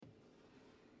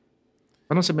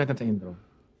Anong sabihin natin sa intro?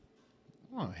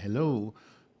 Oh, hello.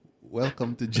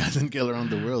 Welcome to Jazz and Kill Around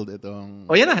the World. Itong...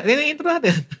 Oh, yan na. Yan yung intro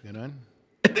natin. Ganon?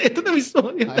 Ito na mismo.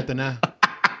 Ito na.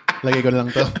 Lagay ko na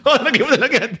lang to. Oh, lagay mo na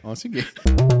lang yan. Oh, sige.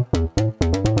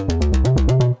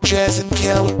 Jazz and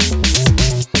Kill.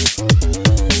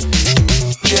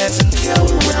 Jazz and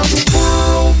Kill Around the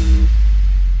World.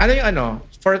 Ano yung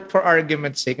for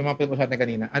argument's sake, yung mga pinag-usapan natin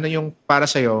kanina, ano yung para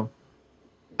sa'yo,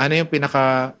 ano yung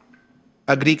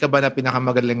agree ka ba na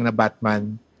pinakamagaling na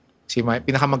Batman?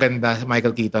 Pinakamaganda si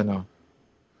Michael Keaton, no?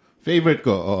 Favorite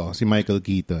ko, si Michael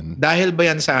Keaton. Dahil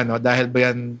ba yan sa dahil ba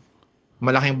yan,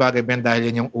 malaking bagay ba yan dahil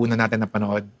yan yung una natin na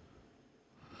panood?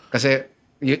 Kasi,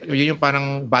 yun yung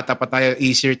parang bata pa tayo,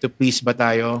 easier to please ba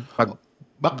tayo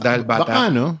dahil bata?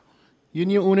 Baka,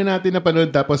 yun yung una natin na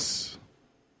panood, tapos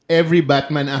every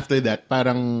Batman after that,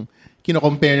 parang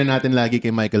kino-compare na natin lagi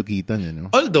kay Michael Keaton,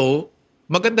 Although,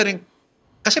 maganda rin,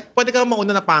 kasi pwede ka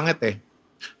mauna na pangit eh.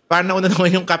 Parang nauna naman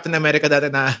yung Captain America dati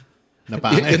na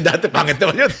pangit. yung dati pangit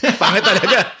naman yun. Pangit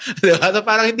talaga. Diba? So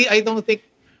parang I don't think,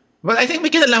 but I think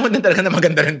may kinalaman din talaga na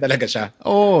maganda rin talaga siya.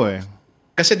 Oo eh.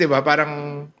 Kasi diba,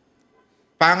 parang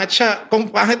pangit siya.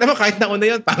 Kung pangit naman, kahit nauna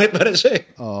yun, pangit pa rin siya eh.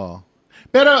 Oo.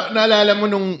 Pero naalala mo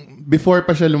nung before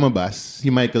pa siya lumabas,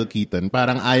 si Michael Keaton,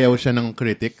 parang ayaw siya ng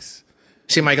critics.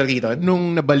 Si Michael Keaton?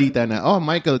 Nung nabalita na,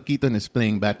 Michael Keaton is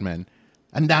playing Batman,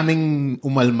 ang daming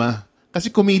umalma.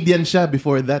 Kasi comedian siya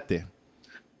before that eh.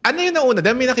 Ano yung nauna?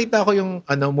 Dahil may nakita ko yung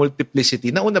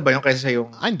Multiplicity. Nauna ba yung kaysa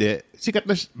yung... Hindi. Sikat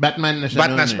na Batman na siya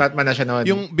noon eh. Batman na siya noon.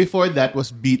 Yung before that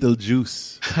was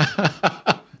Beetlejuice.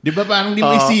 Di ba parang di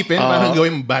mo isipin, parang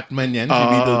gawin Batman yan, si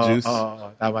Beetlejuice.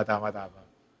 Tama.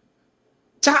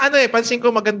 Tsaka pansin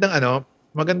ko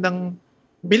magandang,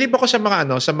 believe ako sa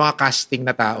mga sa mga casting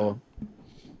na tao.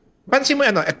 Pansin mo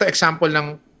ito example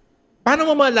ng, paano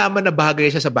mo malaman na bagay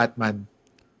siya sa Batman?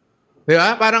 Di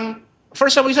ba? Parang, for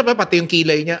some reason, pati yung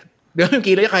kilay niya. Di ba? Yung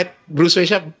kilay niya, kahit Bruce Wayne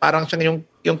siya, parang siya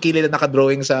yung kilay na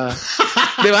nakadrawing sa...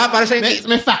 Di ba? Para sa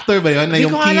may factor ba yun? Na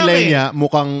yung kilay niya,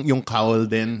 mukhang yung cowl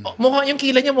din. Yung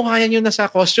kilay niya, mukha yan yung nasa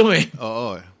costume eh.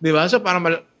 Oo. Di ba? So parang,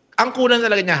 ang kulang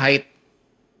talaga niya, height.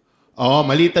 Oo,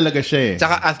 mali talaga siya eh.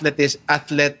 Tsaka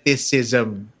athleticism,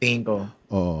 tingin ko.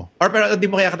 Oo. Or pero hindi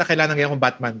mo kaya kailangan ngayon kung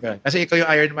Batman ka. Kasi ikaw yung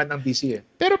Iron Man ng DC eh.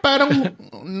 Pero parang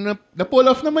na-pull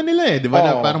off naman nila eh. Di ba?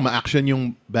 Na parang ma-action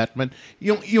yung Batman.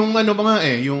 Yung ba nga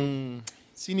eh, yung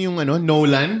sino yung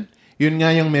Nolan? Yun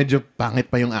nga yung medyo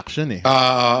pangit pa yung action eh.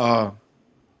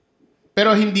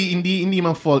 Pero hindi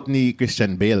mang fault ni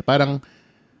Christian Bale. Parang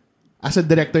as a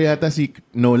director yata si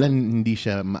Nolan hindi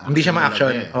siya ma-action. Hindi siya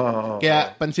ma-action.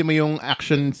 Kaya pansin mo yung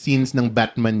action scenes ng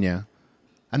Batman niya.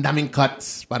 Ang daming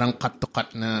cuts, parang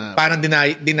cut-to-cut na... Parang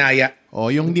dinaya.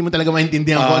 Yung hindi mo talaga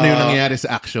maintindihan kung ano yung nangyayari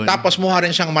sa action. Tapos mukha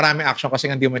rin siyang maraming action kasi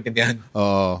hindi mo maintindihan.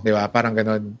 Oo. Di ba? Parang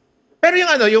ganun. Pero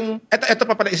ito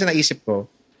pa pala isa naisip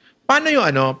ko. Paano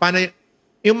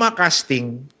yung mga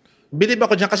casting, believe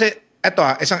ako dyan kasi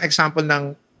isang example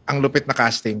ng ang lupit na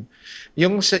casting.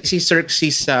 Yung si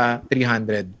Xerxes sa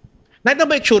 300. Nakita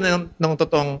ba yung tsura ng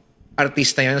totoong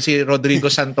artista yun? Si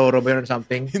Rodrigo Santoro ba yun or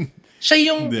something?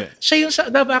 Siya yung sa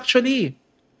Love Actually.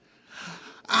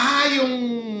 Yung...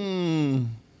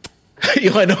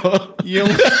 yung Yung...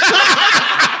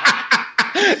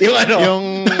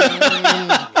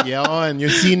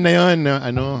 yung scene na yun,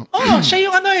 siya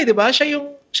yung di ba? Siya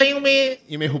yung may...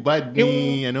 Yung may hubad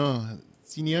ni,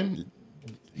 sino yun?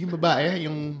 Yung babae,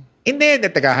 yung... Hindi,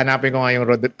 teka, hanapin ko nga yung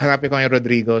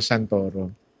Rodrigo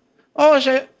Santoro.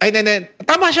 Siya... Hindi.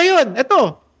 Tama, siya yun.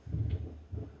 Ito.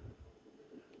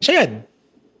 Siya yan.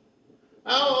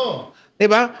 Oo.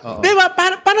 Diba? Diba?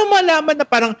 Paano malaman na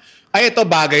parang, ito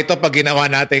bagay ito pag ginawa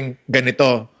natin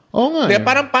ganito. Oo nga. Diba?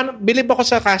 Parang believe ako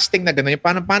sa casting na gano'n.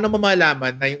 Paano mo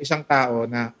malaman na yung isang tao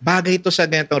na bagay ito sa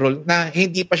ganitong role na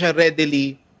hindi pa siya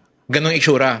readily ganong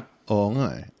itsura. Oo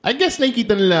nga eh. I guess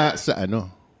nakikita nila sa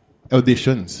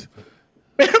auditions.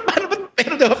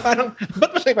 Pero diba, parang,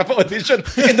 ba't mo siya ipapa-audition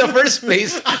in the first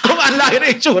place kung ang layo na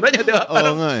itsura niya, diba?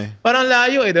 Parang, nga eh. Parang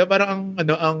layo eh, diba? Parang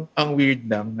ang weird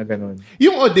lang na gano'n.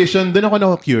 Yung audition, doon ako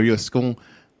na-curious kung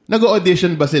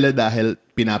nag-audition ba sila dahil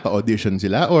pinapa-audition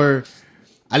sila or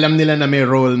alam nila na may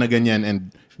role na ganyan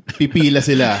and pipila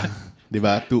sila,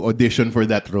 diba, to audition for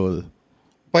that role.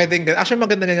 Pwedeng ganun. Actually,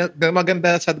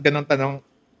 maganda sa ganong tanong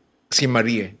si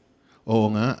Marie eh. Oo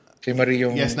nga. Si Marie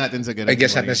yung... Guess natin sa ganito.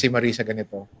 Guess natin si Marie sa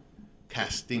ganito.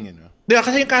 Casting, Diba?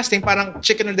 Kasi yung casting, parang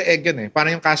chicken or the egg yun eh.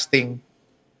 Parang yung casting,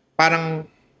 parang,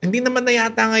 hindi naman na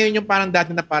yata ngayon yung parang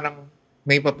dati na parang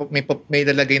may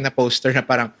dalagay na poster na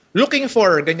parang looking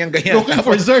for ganyan-ganyan. Looking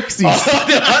for Xerxes.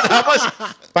 Diba? Tapos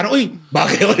parang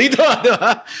bagay ako dito, di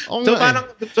ba? Oo So nga parang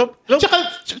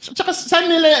Tsaka saan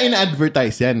nila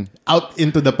ina-advertise yan? Out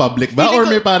into the public ba? Feeling Or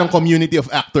ko- may parang community of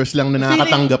actors lang na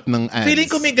nakakatanggap ng ads? feeling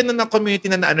ko may ganun na community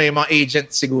na ano yung mga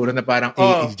agents siguro na parang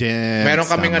Agents, meron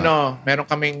kaming tama. meron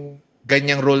kaming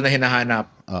ganyang role na hinahanap.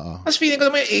 Oo. Mas feeling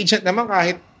ko naman yung agent naman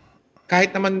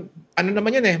kahit naman ano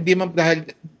naman yan hindi man dahil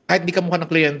kahit di ka mukha ng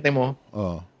kliyente mo,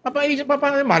 Oo. agent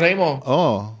malay mo.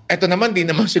 Oo. Eto naman, di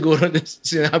naman siguro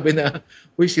sinabi na,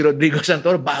 si Rodrigo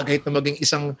Santoro, bagay na maging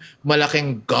isang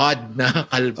malaking god na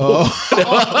kalbo. Oo.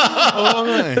 Oo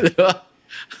nga eh. Diba?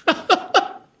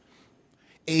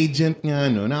 Agent nga,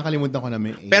 no? Nakakalimutan ko na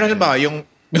may agent. Pero halimbawa,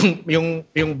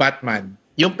 yung Batman,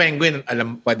 yung Penguin,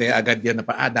 alam, pwede agad yun na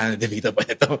Danny DeVito pa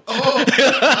ito.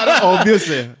 Parang obvious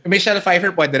eh. Michelle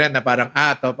Pfeiffer pwede rin na parang,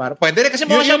 pwede rin kasi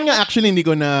mukha siya. Yun nga actually hindi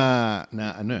ko na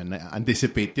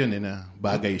anticipate yun eh, na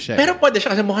bagay siya. Pero pwede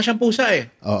siya kasi mukha siyang pusa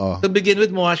eh. Oo. To begin with,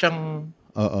 mukha siyang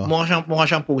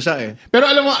pusa eh. Pero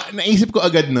alam mo, naisip ko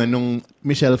agad nung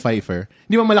Michelle Pfeiffer,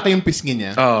 di ba malaki yung pisngi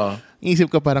niya? Oo. Naisip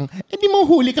ko parang, di mo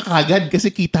huli ka kagad kasi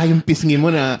kita yung pisngi mo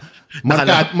na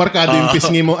markado yung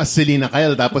pisngi mo as Selena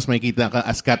Kyle tapos may kita ka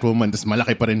as Catwoman tapos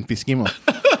malaki pa rin pisngi mo.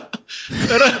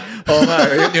 Pero, nga,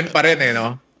 yun pa rin eh,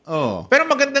 no? Oo. Pero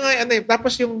maganda nga eh.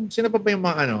 Tapos sino pa ba yung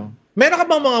mga meron ka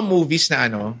bang mga movies na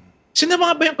sino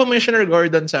mga ba yung Commissioner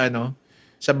Gordon sa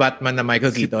sa Batman na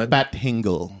Michael Keaton? Pat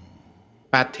Hingle.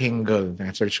 Pat Hingle.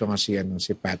 Search ko nga si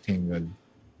Pat Hingle.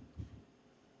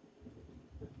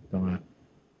 Ito nga.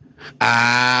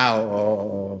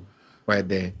 Oo.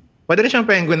 Pwede. Pwede rin siyang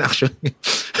Penguin actually.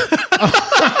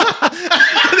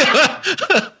 Diba?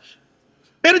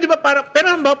 Pero di ba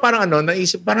parang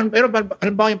naisip, pero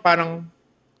ano ba yung parang,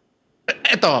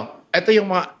 ito yung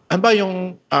mga, ano ba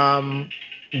yung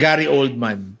Gary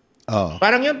Oldman. Oo.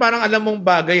 Parang parang alam mong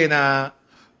bagay na,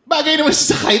 Bagay naman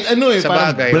siya sa kahit ano eh. Sa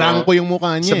Parang bagay, blanco yung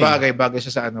mukha niya bagay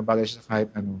siya sa bagay siya sa kahit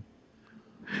ano.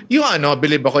 Yung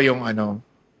believe ako yung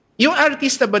yung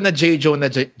artista ba na J.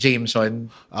 Jonah Jameson,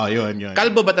 yun.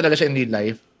 kalbo ba talaga siya in real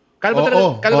life? Kalbo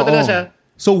Oo, talaga siya.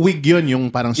 So wig yun,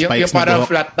 yung parang spikes Yung parang na buhok.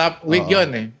 flat top wig yun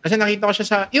eh. Kasi nakita ko siya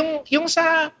sa yung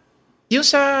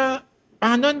sa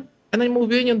ano yung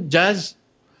movie yun, yung Jazz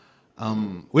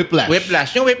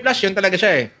Whiplash. Yung Whiplash yun talaga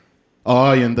siya eh.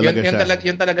 Yun talaga siya.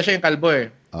 Yun talaga siya yung kalbo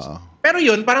eh. Oo. Pero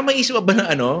yun, parang maisip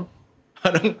ba na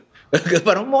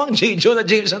parang mukhang J. Jonah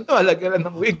Jameson to, halagyan lang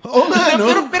ng wig. Oo nga, no?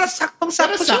 Pero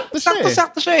saktong-sakto siya. siya eh.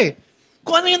 Sakto siya eh.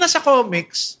 Kung ano yun nasa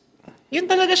comics, yun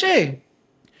talaga siya eh.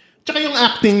 Tsaka yung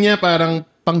acting niya parang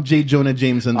pang J. Jonah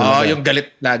Jameson talaga. Yung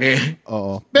galit lagi.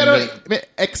 Oo. Pero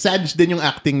exage din yung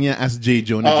acting niya as J.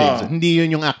 Jonah Jameson. Hindi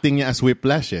yun yung acting niya as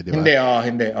Whiplash eh, di ba?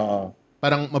 Hindi.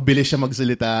 Parang mabilis siya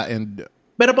magsalita and...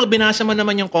 Pero pag binasa mo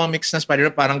naman yung comics na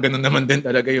Spider-Man, parang ganun naman din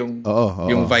talaga yung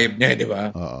yung vibe niya, di ba?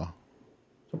 Oo.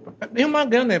 Yung mga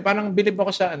ganun eh, parang believe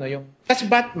ako sa kasi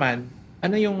Batman,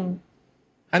 ano yung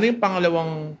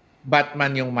pangalawang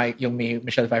Batman yung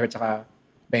Michelle Pfeiffer tsaka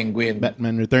Penguin.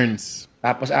 Batman Returns.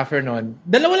 Tapos after nun,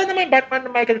 dalawa lang naman yung Batman na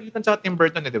Michael Keaton sa Tim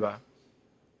Burton eh, di ba?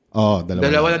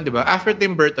 Dalawa lang, di ba? After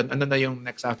Tim Burton, ano na yung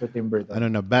next after Tim Burton?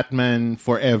 Batman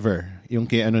Forever. Yung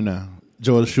kay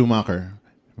Joel Schumacher.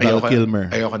 Val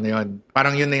Kilmer. Ayoko na yun.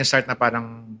 Parang yun na yung start na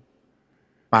parang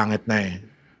pangit na eh.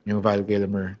 Yung Val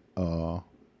Kilmer. Oo.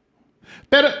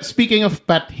 Pero speaking of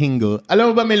Pat Hingle, alam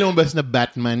mo ba may lumabas na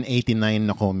Batman 89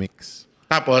 na comics?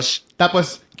 Tapos,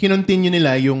 kinontinue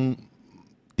nila yung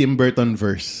Tim Burton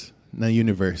verse na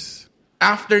universe.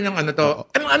 After ng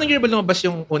anong year ba lumabas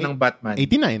yung unang Batman?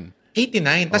 89.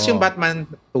 89. Tapos yung Batman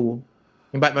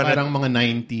 2, yung Batman parang mga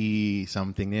 90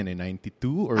 something yan eh.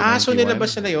 92 or 91. so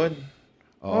nilabas nila yun.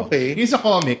 Okay. Yung sa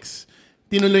comics,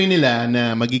 tinuloy nila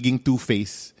na magiging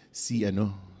Two-Face si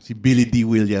Billy D.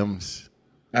 Williams.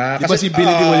 Diba si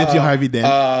Billy D. Williams yung Harvey Dent?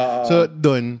 So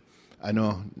doon,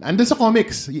 andun sa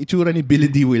comics, yung itsura ni Billy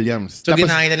D. Williams. So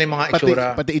dinahin nila yung mga itsura.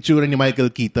 Pati itsura ni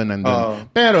Michael Keaton nandun.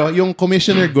 Pero yung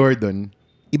Commissioner Gordon,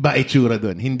 iba itsura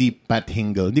doon, hindi Pat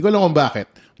Hingle. Hindi ko alam kung bakit.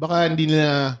 Baka hindi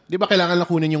nila, di ba kailangan lang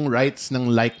kunin yung rights ng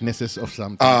likenesses of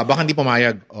something? Baka hindi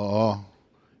pumayag. Oo.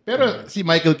 Pero si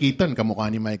Michael Keaton, kamukha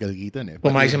ni Michael Keaton eh.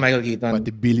 Pumayag si Michael Keaton. Pati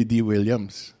Billy D.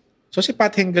 Williams. So si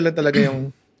Pat Hingle lang talaga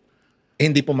yung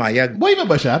hindi pumayag. Boy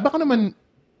ba siya? Baka naman...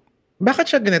 Bakit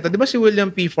siya ganito? Di ba si William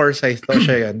P. Forsythe to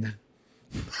siya yan?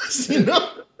 Sino?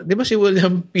 Di ba si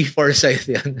William P.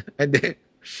 Forsythe yan? Hindi.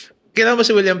 Kailan ba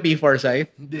si William P. Forsythe?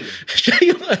 Hindi. Siya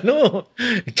yung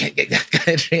can't get that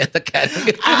country at the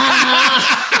academy.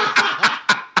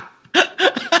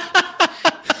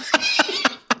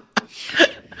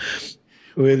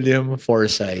 William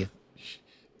Forsythe.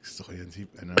 yun.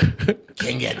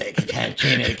 Can't get the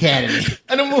Academy.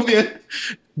 Anong movie yun?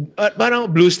 Parang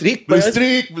Blue Streak. Blue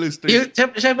Streak.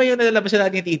 Siya ba yung nalalabas na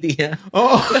lagi yung titi niya?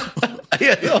 Oo.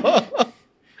 Ayan, oo.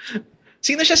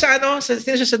 Sino siya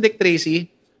Sino siya sa Dick Tracy?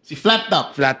 Si Flat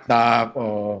Top. Flat Top,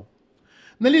 oo.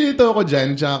 Nalilito ako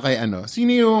dyan, tsaka kay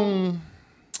sino yung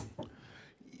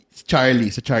Charlie,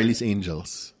 sa Charlie's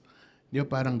Angels. Di ba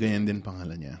parang ganyan din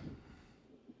pangalan niya?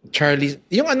 Charlie's,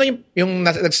 yung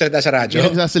nagsalita sa radyo?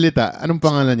 Yung nagsasalita, anong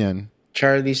pangalan niyan?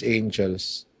 Charlie's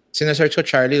Angels. Sinesearch ko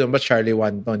Charlie, doon ba Charlie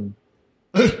Wanton?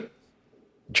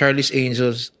 Charlie's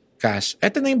Angels cast.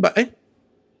 Eto na yung ba?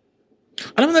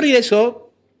 Alam mo na-realize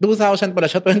ko, 2000 pala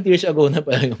siya, 20 years ago na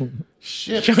pala yung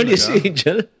Shit, Charlie's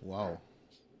Angel. Wow.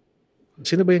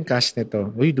 Sino ba yung cast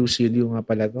nito? Uy, Lucille nga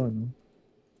pala to, no?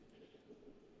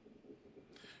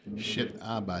 Shit,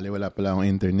 bale, wala pala akong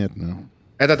internet, no?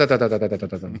 Ito.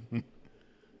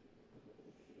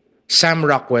 Sam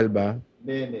Rockwell ba?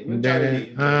 Hindi. Yung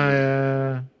Charlie.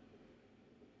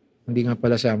 Hindi nga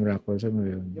pala Sam Rockwell. Saan mo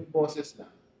yun? Yung boses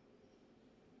lang.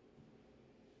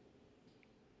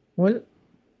 Well,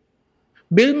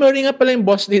 Bill Murray nga pala yung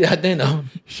boss ni dati, no?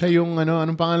 Siya yung,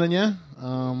 anong pangalan niya?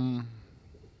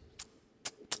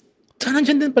 Saan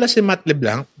nandiyan din pala si Matt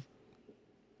LeBlanc?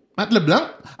 Matt LeBlanc?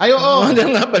 Ay, oo.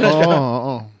 Nandiyan nga pala siya.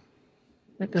 Oo.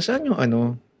 Saan yung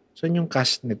Saan yung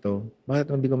cast nito? Bakit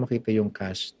hindi ko makita yung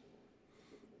cast?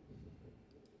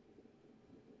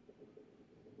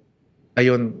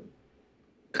 Ayun.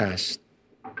 Cast.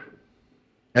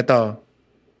 Ito.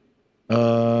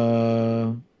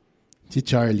 Si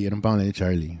Charlie. Anong pangalan ni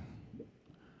Charlie?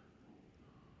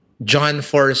 John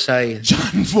Forsythe.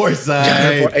 John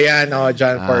Forsythe.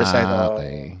 John Forsythe.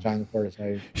 Okay. John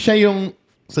Forsythe. Siya yung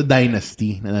sa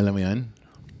Dynasty. Nalala mo yan?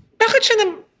 Bakit siya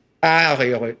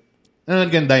okay.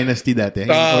 Nanonood ka ng Dynasty dati?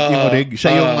 Yung Orig.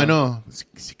 Siya yung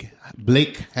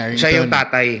Blake Harrington. Siya yung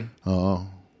tatay. Oo.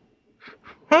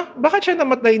 Bakit siya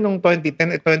namatay nung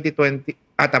 2010 2020?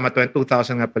 Tama,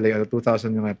 2000 nga pala yun.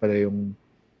 2000 nga pala yung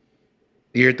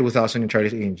year 2000 yung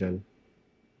Charlie's Angel.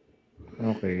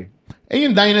 Okay.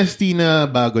 Yung Dynasty na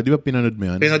bago, di ba pinanood mo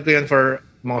yun? Pinanood ko yan for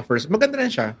mga first. Maganda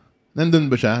rin siya. Nandun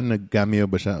ba siya? Nag-cameo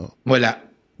ba siya? Wala.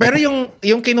 Pero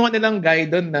yung kinuha nilang guy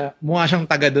doon na mukha siyang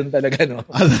taga doon talaga, no?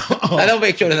 Alam mo ba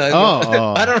itsura na?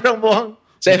 Parang mukhang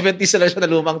 70s na lang siya na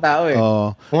lumang tao eh.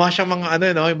 Mukha siyang mga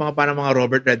yung mga parang mga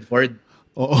Robert Redford.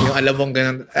 Yung alam mong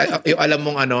ganun, yung alam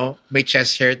mong may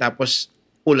chest hair tapos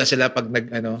pula sila pag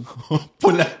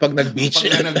pula pag nag-beach.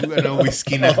 Pag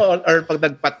whiskey na. Or pag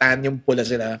nagpatan yung pula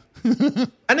sila.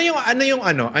 Ano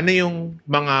yung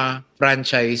mga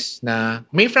franchise na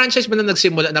may franchise ba na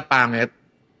nagsimula na pangit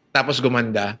tapos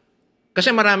gumanda?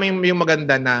 Kasi maraming yung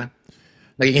maganda na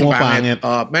nagiging pangit.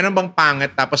 Meron bang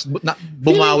pangit tapos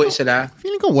bumawi sila?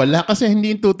 Feeling ko wala kasi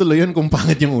hindi tutuloy yun kung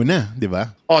pangit yung una, di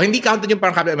ba? Hindi counted yung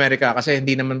parang Captain America kasi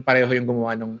hindi naman pareho yung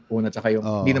gumawa ng una tsaka yung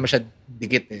hindi naman siya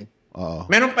dikit eh.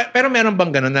 Pero meron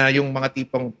bang gano'n na yung mga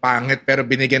tipong pangit pero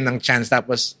binigyan ng chance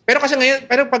tapos pero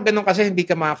pag gano'n kasi hindi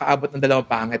ka makakaabot ng dalawang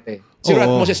pangit eh. Siguro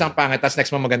at most isang pangit tapos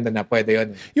next mo maganda na, pwede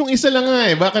yun. Yung isa lang nga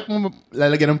bakit mo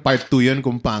lalagyan ng part 2 yun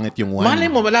kung pangit yung one?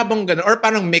 Malay mo, wala bang gano'n? Or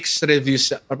parang mixed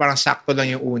reviews or parang sakto lang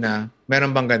yung una.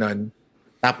 Meron bang gano'n?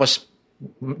 Tapos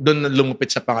doon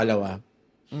lumupit sa pangalawa.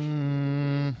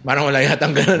 Parang wala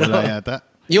yatang gano'n. Wala yata.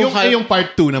 Yung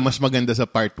part 2 na mas maganda sa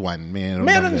part 1,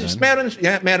 meron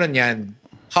yan.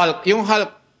 Hulk, yung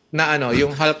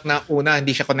Hulk na una,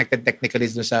 hindi siya connected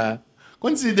technically dun sa...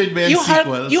 Considered ba yung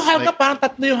sequels? Yung Hulk na parang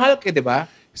tatlo yung Hulk di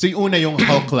ba? So yung una yung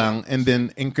Hulk lang and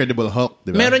then Incredible Hulk,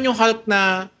 di ba? Meron yung Hulk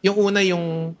na, yung una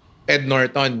yung Ed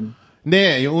Norton.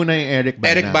 Hindi, yung una yung Eric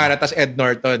Bana. Eric Bana, tas Ed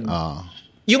Norton.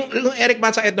 Yung Eric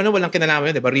Bana sa Ed Norton, walang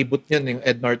kinalaman yun, di ba? Reboot yun, yung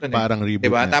Ed Norton. Parang reboot.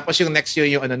 Di ba? Tapos yung next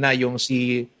yun, yung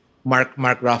si... Mark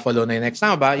Ruffalo na yung next.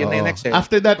 Tama ba? Yun na yung next eh.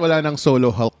 After that, wala nang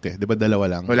solo Hulk eh. Di ba dalawa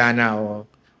lang? Wala na,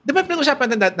 Di ba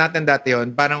pinag-usapan natin dati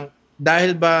yun? Parang,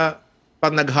 dahil ba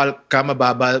pag nag-Hulk ka,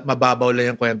 mababaw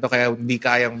lang yung kwento kaya hindi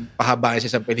kayang pahabain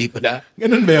sa isang pelikula?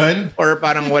 Ganun ba yun? Or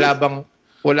parang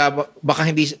baka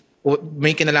hindi,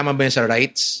 may kinalaman ba yun sa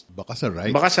rights? Baka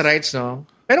sa rights, no?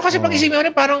 Pero kasi pag isipin mo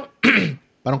rin, parang...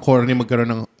 parang corny magkaroon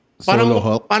ng solo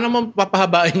Hulk. Paano mo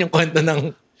papahabain yung kwento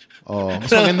ng...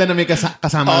 Mas maganda na may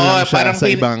kasama lang siya sa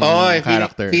ibang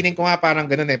character. Feeling ko nga parang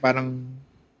ganun eh. Parang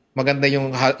maganda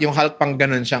yung Hulk pang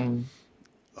ganun siyang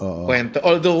kwento.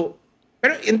 Although,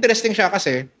 pero interesting siya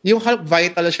kasi, yung Hulk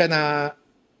vital siya na,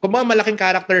 kung mga malaking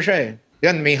character siya eh.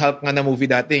 Yan, may Hulk nga na movie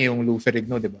dati, yung Lou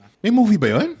Ferrigno, di ba? May movie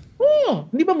ba yun?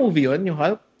 Hindi ba movie yun, yung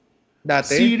Hulk?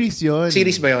 Dati? Series yun.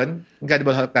 Series ba yun?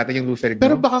 Incredible Hulk dati, yung Lou Ferrigno?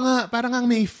 Pero baka nga, parang nga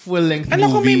may full-length movie. Alam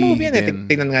ko may movie yan eh.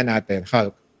 Tingnan nga natin,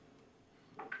 Hulk.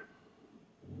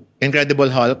 Incredible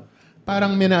Hulk.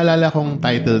 Parang may naalala kong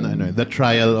title na The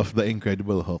Trial of the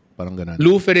Incredible Hulk. Parang ganun.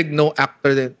 Lou Ferrigno,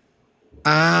 actor din.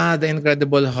 The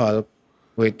Incredible Hulk.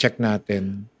 Wait, check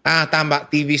natin. Tama.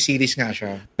 TV series nga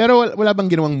siya. Pero wala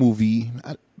bang ginawang movie?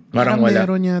 Parang wala.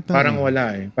 Meron yata. Parang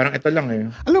wala eh. Parang ito lang eh.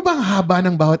 Alam ba ang haba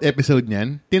ng bawat episode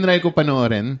niyan? Tinry ko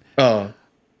panoorin. Oo.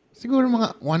 Siguro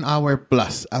mga 1 hour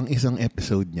plus ang isang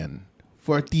episode niyan.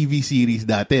 For TV series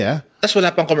dati Tapos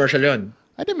wala pang commercial yon.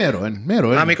 Ano meron?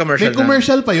 Meron. May commercial May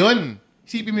commercial pa yon.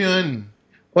 Isipin mo yun.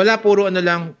 Wala, puro ano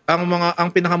lang. Ang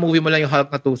pinaka-movie mo lang yung Hulk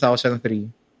na 2003.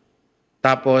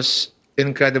 Tapos,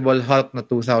 Incredible Hulk na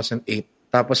 2008.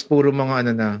 Tapos, puro mga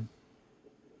ano na,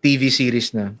 TV series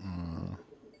na.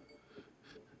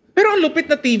 Pero ang lupit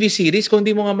na TV series kung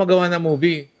hindi mo nga magawa na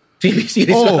movie. TV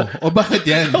series na. Bakit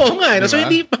yan? Oo nga. Diba? So,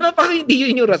 parang hindi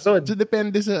yun yung rason. So,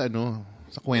 depende sa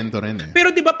sa kwento rin eh. Pero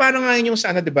di ba parang ngayon yung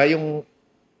sa ano, di ba, yung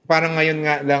parang ngayon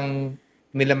nga lang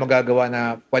nila magagawa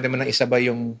na pwede mo nang isabay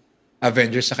yung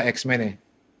Avengers saka X-Men eh.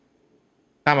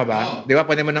 Tama ba? Di ba?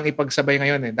 Pwede mo nang ipagsabay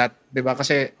ngayon eh. Di ba?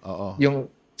 Kasi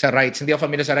yung sa rights, hindi ako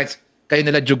familiar sa rights. Kayo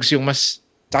nila Jugs yung mas,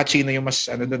 saka Chino yung mas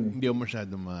ano dun eh. Hindi ako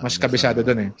masyado mas kabisado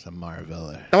dun eh. Sa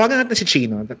Marvel eh. Tawagan natin si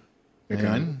Chino.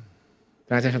 Ayan?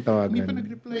 Natin siyang tawagan. Hindi pa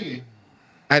nag-reply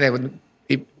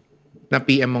eh. Na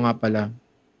PM mo nga pala.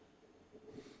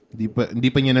 Hindi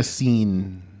pa niya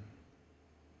na-seen.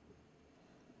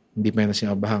 Hindi pa yun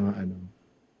sinabahan nga ano.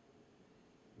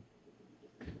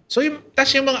 So tas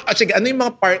yung mga, sige, ano yung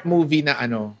mga part movie na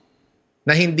ano,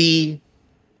 na hindi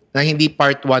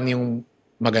part 1 yung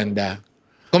maganda?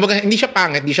 Kumbaga, hindi siya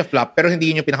pangit, hindi siya flop, pero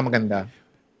hindi yun yung pinakamaganda.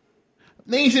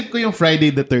 Naisip ko yung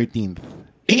Friday the 13th.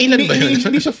 Ilan ba yun?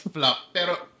 Hindi siya flop,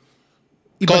 pero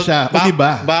iba siya.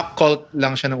 Umiba. Cult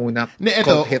lang siya ng una.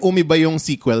 Ito, umiba yung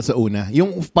sequel sa una.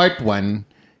 Yung part 1,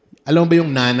 alam mo ba yung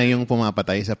nanay yung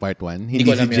pumapatay sa part 1? Hindi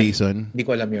si Jason. Hindi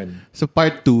ko alam yun. So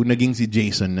part 2, naging si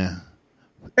Jason na.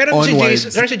 Pero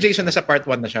si Jason na sa part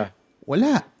 1 na siya.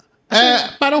 Wala.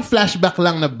 Parang flashback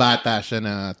lang na bata siya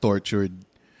na tortured.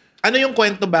 Ano yung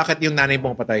kwento bakit yung nanay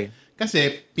pumapatay?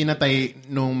 Kasi pinatay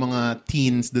nung mga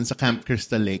teens dun sa Camp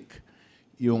Crystal Lake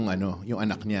yung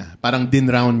anak niya. Parang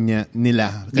din-round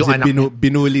nila. Kasi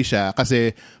binuli siya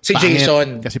kasi si pangit,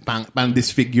 Jason. Kasi parang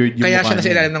disfigured yung kaya mukha siya nasa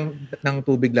niya. ilalim ng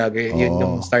tubig lagi. Yun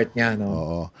yung start niya, no?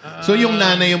 Oo. So yung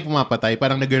nanay yung pumapatay,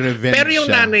 parang nag-revenge siya. Pero yung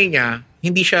nanay niya,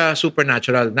 hindi siya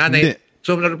supernatural. Hindi.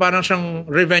 So parang siyang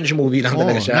revenge movie lang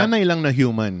talaga siya. Nanay lang na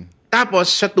human. Tapos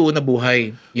sa 2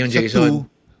 nabuhay yung Jason. Sa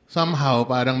 2, somehow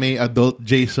parang may adult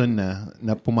Jason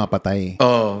na pumapatay.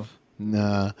 Oo.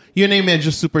 Na yun ay medyo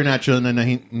supernatural na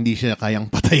hindi siya kayang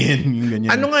patayin yung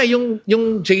ganyan. Ano nga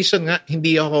yung Jason nga,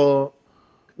 hindi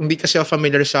kasi ako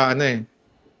familiar sa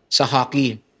sa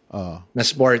hockey na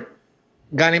sport.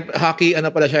 Galing hockey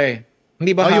pala siya eh.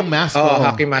 Hindi ba yung mask?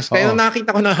 Hockey mask. Kaya nung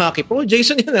nakita ko na hockey,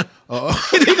 Jason yun Oo.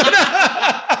 Hindi ko na.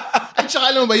 At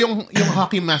saka alam mo ba yung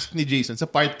hockey mask ni Jason sa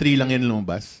part 3 lang yun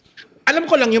lumabas? Alam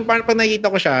ko lang, yung parang pag nakita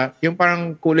ko siya, yung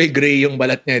parang kulay gray yung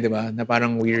balat niya, di ba? Na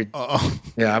parang weird. Oo.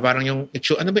 Yeah, parang yung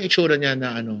ano ba yung itsura niya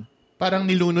na ano? Parang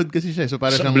nilunod kasi siya. So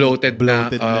parang siyang bloated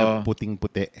na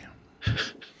puting-puti.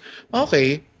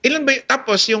 Okay. Ilan ba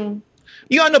tapos yung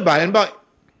ano ba?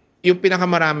 Yung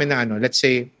pinakamarami na let's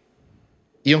say,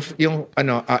 yung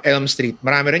Elm Street.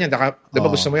 Marami rin yan. Diba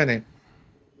gusto mo yan eh?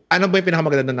 Ano ba yung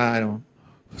pinakamaganda na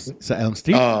Sa Elm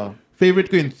Street? Favorite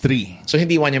ko yung 3. So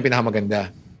hindi 1 yung pinakamaganda?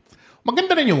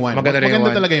 Maganda rin yung 1. Maganda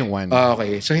talaga yung 1.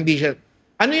 Okay. So hindi siya...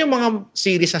 Ano yung mga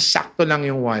series na sakto lang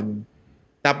yung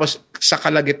 1? Tapos sa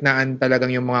kalagitnaan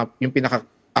talagang yung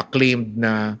pinaka-acclaimed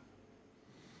na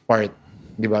part.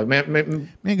 Di ba?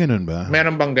 May ganun ba?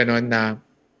 Meron bang ganun na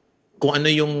kung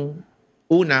ano yung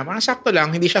una, parang sakto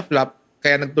lang, hindi siya flop,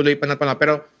 kaya nagtuloy pa na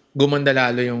pero gumanda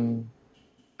lalo yung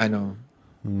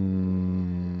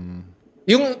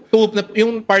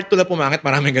yung part 2 na pumangit,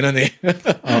 maraming ganun eh.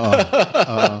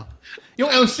 Oo. Yung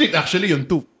Elm Street, actually, yung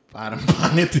 2. Parang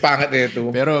pangit. Pangit eh,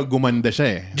 2. Pero gumanda siya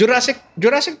eh.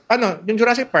 Yung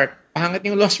Jurassic Park, pangit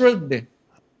yung Lost World eh.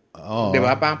 Oo.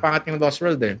 Diba? Pangit yung Lost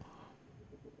World eh.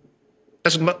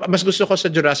 Tapos mas gusto ko sa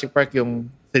Jurassic Park yung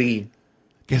 3.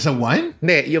 Kesa 1?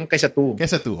 Hindi, yung kaysa 2.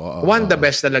 Kesa 2, oo. 1 the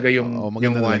best talaga yung maganda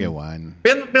yung talaga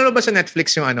 1. Pero ba sa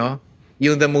Netflix yung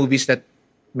yung The Movies That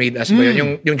Made Us ba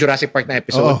yun? Yung Jurassic Park na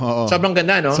episode. Oo. Sobrang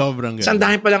ganda, no? Sobrang ganda. So,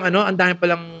 ang dami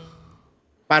palang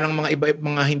parang mga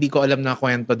mga hindi ko alam na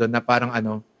kwento doon na parang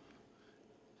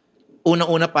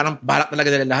una-una parang balak talaga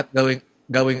nila lahat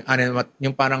gawing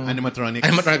yung parang animatronic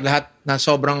lahat na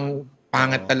sobrang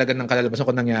pangit talaga ng kalalabasan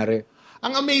kung nangyari.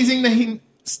 Ang amazing na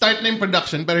start na yung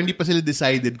production pero hindi pa sila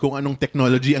decided kung anong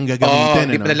technology ang Oo, gagamitin.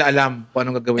 hindi pa nila alam kung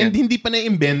anong gagawin. And hindi pa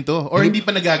na-imbento or hindi pa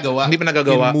nagagawa. Hindi pa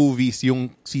nagagawa. In movies, yung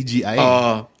CGI.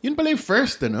 Oo. Yun pala yung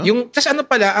first, ano? Tas ano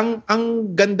pala, ang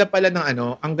ganda pala ng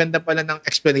ang ganda pala ng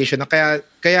explanation na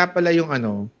kaya pala yung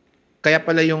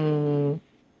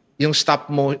stop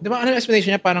motion. Di ba ano yung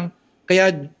explanation niya? Parang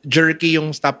kaya jerky yung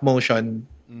stop motion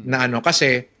na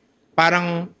kasi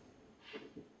parang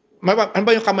ano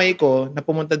ba yung kamay ko na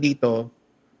pumunta dito,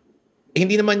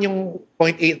 hindi naman yung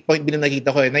point B na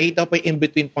nakita ko. Nakita ko yung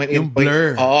in-between point A yung and point.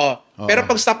 blur. Oo. Pero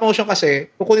pag stop motion kasi,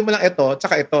 kukunin mo lang ito,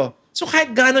 tsaka ito. So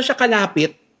kahit gaano siya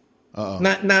kalapit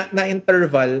na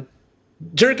interval,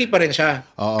 jerky pa rin siya.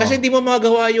 Oo. Kasi hindi mo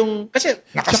magagawa kasi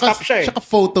nakastop siya eh. Tsaka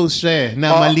photos siya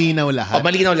na malinaw lahat.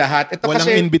 Malinaw lahat. Ito Walang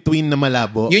kasi, in-between na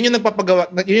malabo. yun yung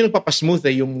nagpapasmooth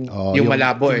yung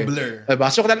malabo yung eh. blur. Diba?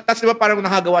 So tapos diba parang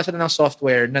nakagawa sila ng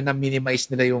software na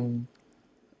na-minimize nila yung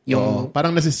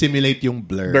parang nasisimulate yung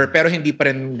blur. pero hindi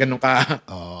pa rin ganun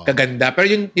kaganda. Pero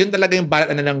yun talaga yung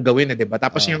balat na lang gawin, di ba?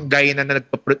 Tapos yung guy na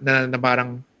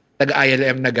parang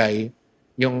taga-ILM na guy,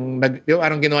 yung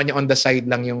parang ginawa niya on the side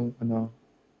lang yung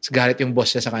galit yung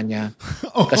boss niya sa kanya.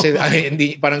 Kasi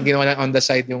hindi parang ginawa lang on the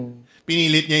side yung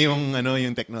pinilit niya yung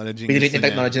technology. Pinilit niya yung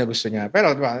technology na gusto niya.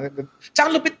 Pero di ba? Tsaka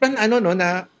lupit pa na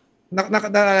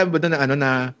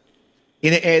na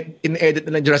in-edit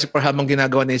na lang Jurassic Park habang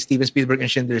ginagawa ni Steven Spielberg and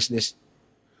Schindler's List.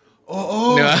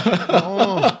 Oo. Diba?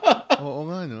 Oo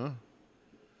nga, no?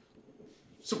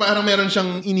 So parang meron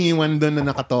siyang iniwan doon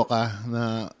na nakatoka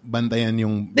na bantayan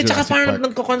yung Jurassic Tsaka parang Park.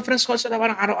 nagko-conference call sila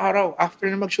parang araw-araw after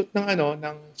na mag-shoot ng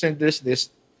Schindler's List.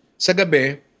 Sa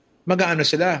gabi,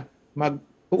 sila.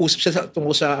 Mag-uusap sila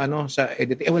tungkol sa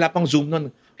editing. Wala pang Zoom nun.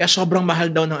 Kaya sobrang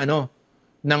mahal daw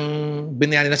ng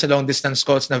binigyan nila sa long distance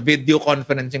calls na video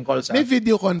conferencing calls. May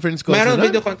video conference calls Meron na?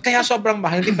 video kaya sobrang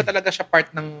mahal. Hindi pa talaga siya part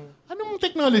ng... Anong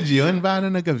technology yun? Paano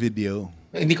nagka-video?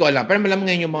 Hindi ko alam. Pero malam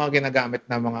ngayon yung mga ginagamit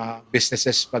na mga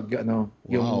businesses pag yung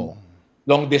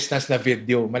long distance na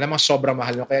video. Malamang sobrang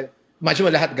mahal. Kaya imagine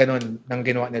mo lahat ganun ng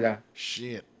ginawa nila.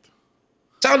 Shit.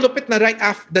 Saka lupit na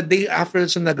the day after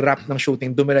nag-wrap ng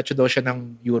shooting, dumiretso daw siya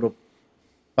ng Europe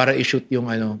para i-shoot yung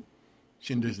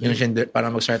Schindler's yung List.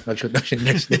 para mag-start mag-shoot ng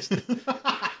Schindler's List.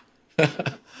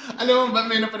 Alam mo ba,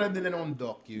 may napanood din akong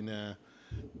docu na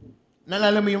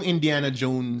naalala mo yung Indiana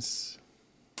Jones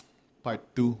Part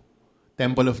 2,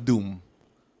 Temple of Doom.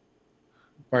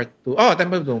 Part 2. Oh,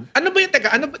 Temple of Doom.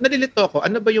 Nalilito ako.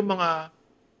 Ano ba yung mga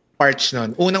parts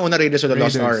nun? Unang-una Raiders of the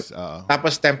Lost Ark.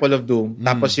 Tapos Temple of Doom.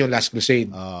 Tapos yung Last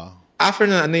Crusade. After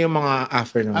nun, ano yung mga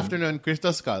after nun? After nun, Crystal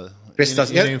Skull. Crystal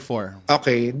Skull. Yun yung 4.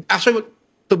 Okay. Actually,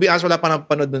 to be honest, wala pa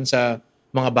napanood dun sa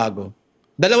mga bago.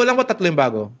 Dalawa lang ba? Tatlo yung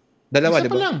bago? Dalawa, Isa di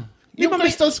pa ba? lang. Yung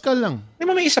Crystal Skull lang. Di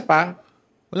ba may isa pa?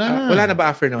 Wala na. Wala na ba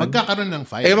after nun? Magkakaroon ng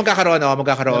 5. Magkakaroon.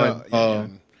 Pero,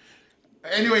 yun.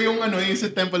 Anyway, yung sa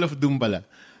Temple of Doom pala.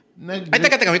 Ay,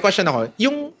 teka, may question ako.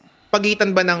 Yung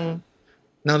pagitan ba ng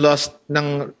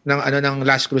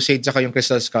Last Crusade saka yung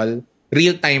Crystal Skull,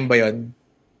 real time ba yun?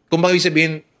 Kung bakit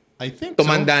sabihin, I think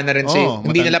tumanda na rin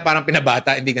hindi nila parang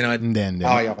pinabata, hindi gano'n. Hindi.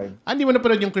 Okay. Hindi mo na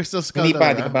parang yung Crystal Skull? Hindi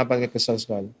pa napapag Crystal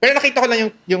Skull. Pero nakita ko lang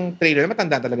yung trailer,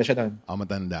 matanda talaga siya doon.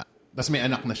 Matanda. Tapos may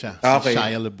anak na siya. Okay. Si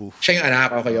Shia LaBeouf. Siya yung anak,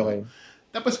 okay.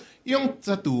 Tapos, yung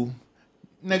sa 2,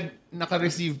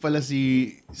 naka-receive pala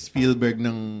si Spielberg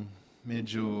ng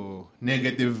medyo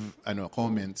negative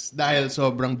comments dahil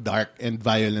sobrang dark and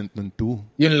violent nun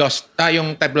 2.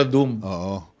 Yung Temple of Doom.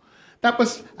 Oo.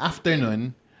 Tapos, after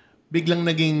nun, biglang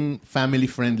naging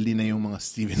family-friendly na yung mga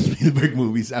Steven Spielberg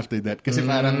movies after that. Kasi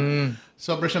parang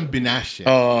sobra siyang binash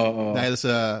dahil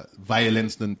sa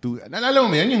violence nun too. Nalala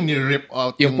mo yun? Yung ni-rip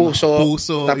out yung puso.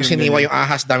 Tapos hiniwa yung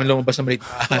ahas. Dami lumabas na maliit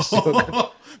na ahas.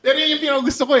 Pero yun yung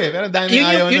pinakagusto ko eh. Pero dami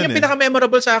ayaw nun. Yun yung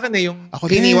pinaka-memorable sa akin eh. Yung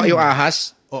Ako hiniwa din. yung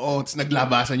ahas. Oo. Tapos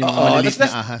naglabasan yung mga maliliit na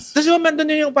ahas. Tapos yung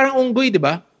nandun yung parang unggoy, di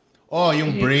ba?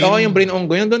 Yung brain. Yung brain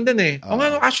unggoy. Nandun din eh.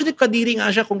 Actually, kadiri nga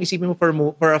siya kung isipin mo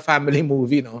for a family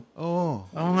movie, no?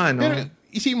 Oo. Nga, no? Pero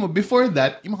isipin mo, before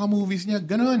that, yung mga movies niya,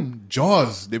 ganun.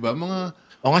 Jaws, di ba?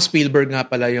 Spielberg nga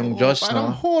pala yung Jaws,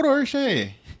 parang no? horror siya eh.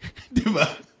 Di ba?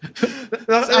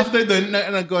 After dun,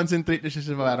 nag-concentrate na siya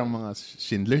sa parang mga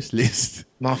Schindler's List.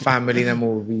 Mga family na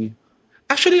movie.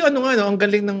 Actually, ang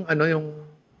galing ng,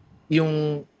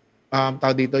 yung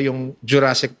tawag dito, yung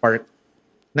Jurassic Park,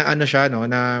 na siya, no,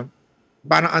 na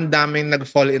parang ang daming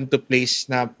nag-fall into place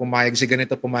na pumayag si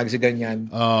ganito, pumayag si ganyan,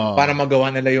 para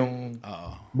magawa nila yung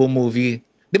buong movie.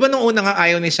 Di ba nung una nga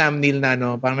ayaw ni Sam Neill na,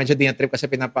 parang medyo dinatrip kasi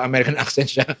pinapa-American accent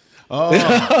siya.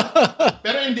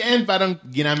 Pero in the end, parang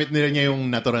ginamit nila niya yung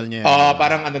natural niya.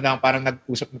 Parang parang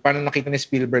nag-usap, parang nakita ni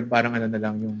Spielberg, parang na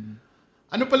lang yung...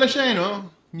 Ano pala siya,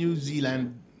 no? New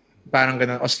Zealand. Parang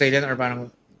ganun. Australian or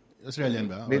parang... Australian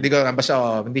ba? Hindi ko,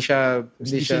 basta hindi siya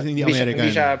American.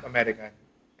 Hindi siya American.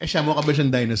 Siya mukha ba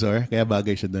siyang dinosaur? Kaya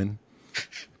bagay siya doon.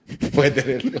 Pwede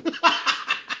rin.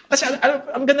 Kasi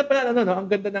ang ganda pala, ang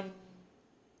ganda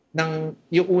ng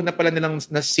yung una pala nilang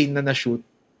na scene na shoot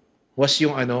was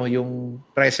yung yung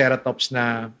Triceratops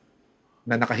na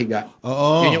nakahiga.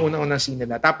 Oo. Yun yung unang scene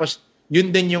nila. Tapos, yun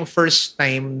din yung first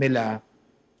time nila,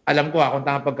 alam ko kung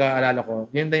tama pagkaalala ko,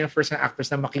 yun din yung first na actors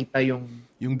na makita yung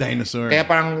dinosaur. Kaya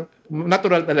parang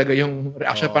natural talaga yung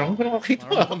reaction. Parang, parang makita.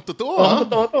 Parang totoo.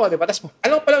 Totoo to. Diba? Tapos,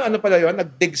 alam ko pala, pala yun,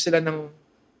 nag-dig sila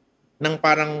ng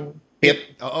parang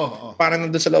pit. Oo. Parang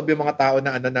nandun sa loob yung mga tao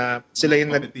na sila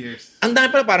yung ang dami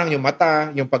pala parang yung mata,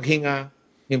 yung paghinga,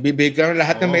 yung bibig,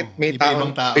 lahat ng may tao.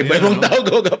 Iba-ibang tao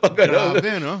kapag grabe,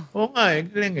 no? Oo nga,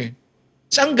 galing eh.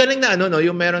 So, ang galing na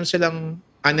yung meron silang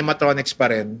animatronics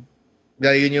pa rin.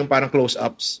 Dahil yun yung parang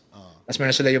close-ups. Tapos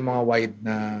meron sila yung mga wide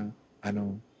na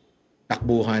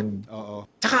takbuhan. Oo.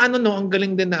 Tsaka ang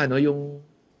galing din na yung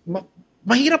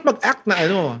mahirap mag-act na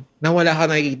na wala ka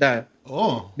nakikita.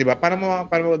 Oo. Di ba? Para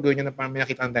magawin nyo na parang may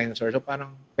nakita ng dinosaur. So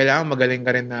parang kailangan magaling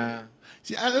ka rin na...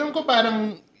 Alam ko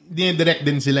parang dinidirect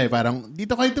din sila eh. Parang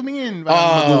dito kayo tumingin.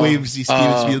 Parang mag-wave si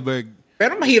Steven Spielberg.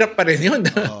 Pero mahirap pa rin yun.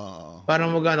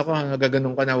 Parang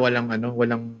nagaganong ka na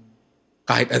walang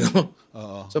kahit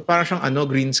Oo. So parang siyang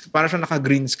parang siyang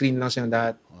naka-green screen lang siya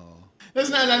lahat. Tapos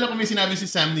naalala ko may sinabi si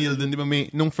Sam Neill doon, di ba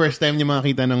nung first time niya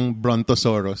makakita ng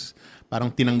Brontosaurus,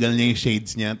 parang tinanggal niya yung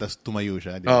shades niya tapos tumayo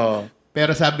siya. Di ba?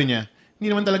 Pero sabi niya,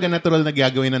 hindi naman talaga natural na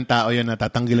gagawin ng tao yan na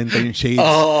tatanggalin ko yung shades.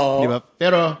 Di ba?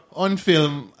 Pero on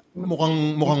film,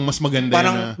 mukhang mas maganda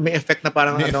parang na, may effect na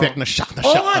parang may effect na shock na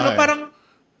shock. Oo, parang,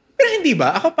 pero hindi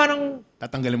ba? Ako parang...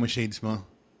 Tatanggalin mo shades mo.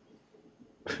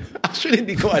 Actually,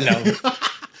 hindi ko alam.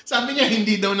 Sabi niya,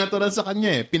 hindi daw natural sa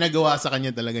kanya eh. Pinagawa sa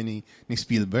kanya talaga ni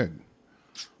Spielberg.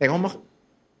 Teka,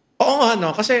 oo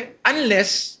nga, kasi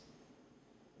unless...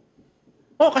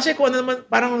 kasi kung naman,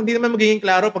 parang hindi naman magiging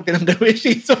klaro pag tinanggal mo yung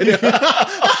shades. Di ba?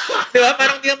 Di ba?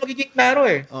 Parang hindi naman magiging klaro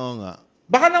eh. Oo nga.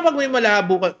 Baka na wag mo yung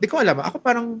malabo ka. Di ko alam. Ako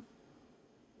parang...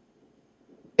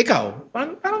 Ikaw,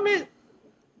 parang may...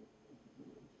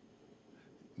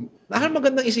 Parang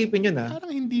magandang isipin yun Parang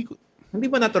hindi ko... Hindi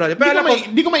ba natural? Pero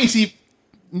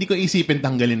Hindi ko isipin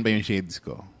tanggalin pa yung shades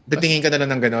ko. Titingin ka na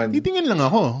lang ng ganon. Titingin lang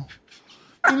ako.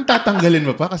 Yung tatanggalin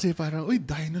mo pa kasi parang, uy,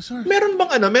 dinosaur. Meron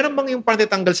bang yung parang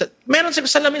titanggal sa... Meron sa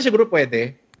salamin siguro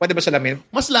pwede. Pwede ba salamin?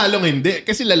 Mas lalong hindi.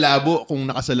 Kasi lalabo kung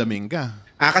nakasalamin ka.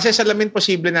 Kasi salamin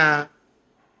posible na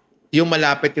yung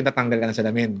malapit yung tatanggal ka ng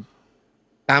salamin.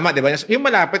 Tama, di ba? Yung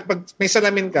malapit, pag may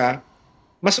salamin ka,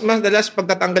 mas madalas pag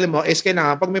tatanggalin mo is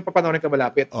kailangan pag may papanoorin ka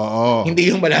malapit. Oo.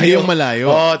 Hindi yung malayo. Hindi yung malayo.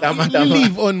 Oo, tama.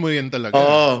 I-leave on mo yun talaga.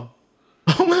 Oo.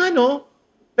 Oo nga,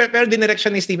 Pero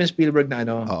dinirection ni Steven Spielberg na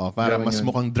Oo, para mas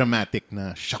mukhang dramatic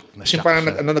na shock na Kasi shock. parang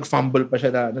nag-fumble pa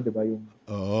siya na, di ba? Yung...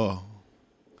 Oo.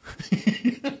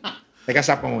 Teka,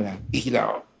 stop mo muna.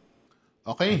 Ihilaw.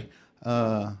 Okay.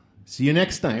 See you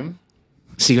next time.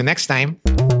 See you next time.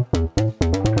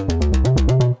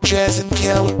 Jazz and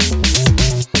Kelly.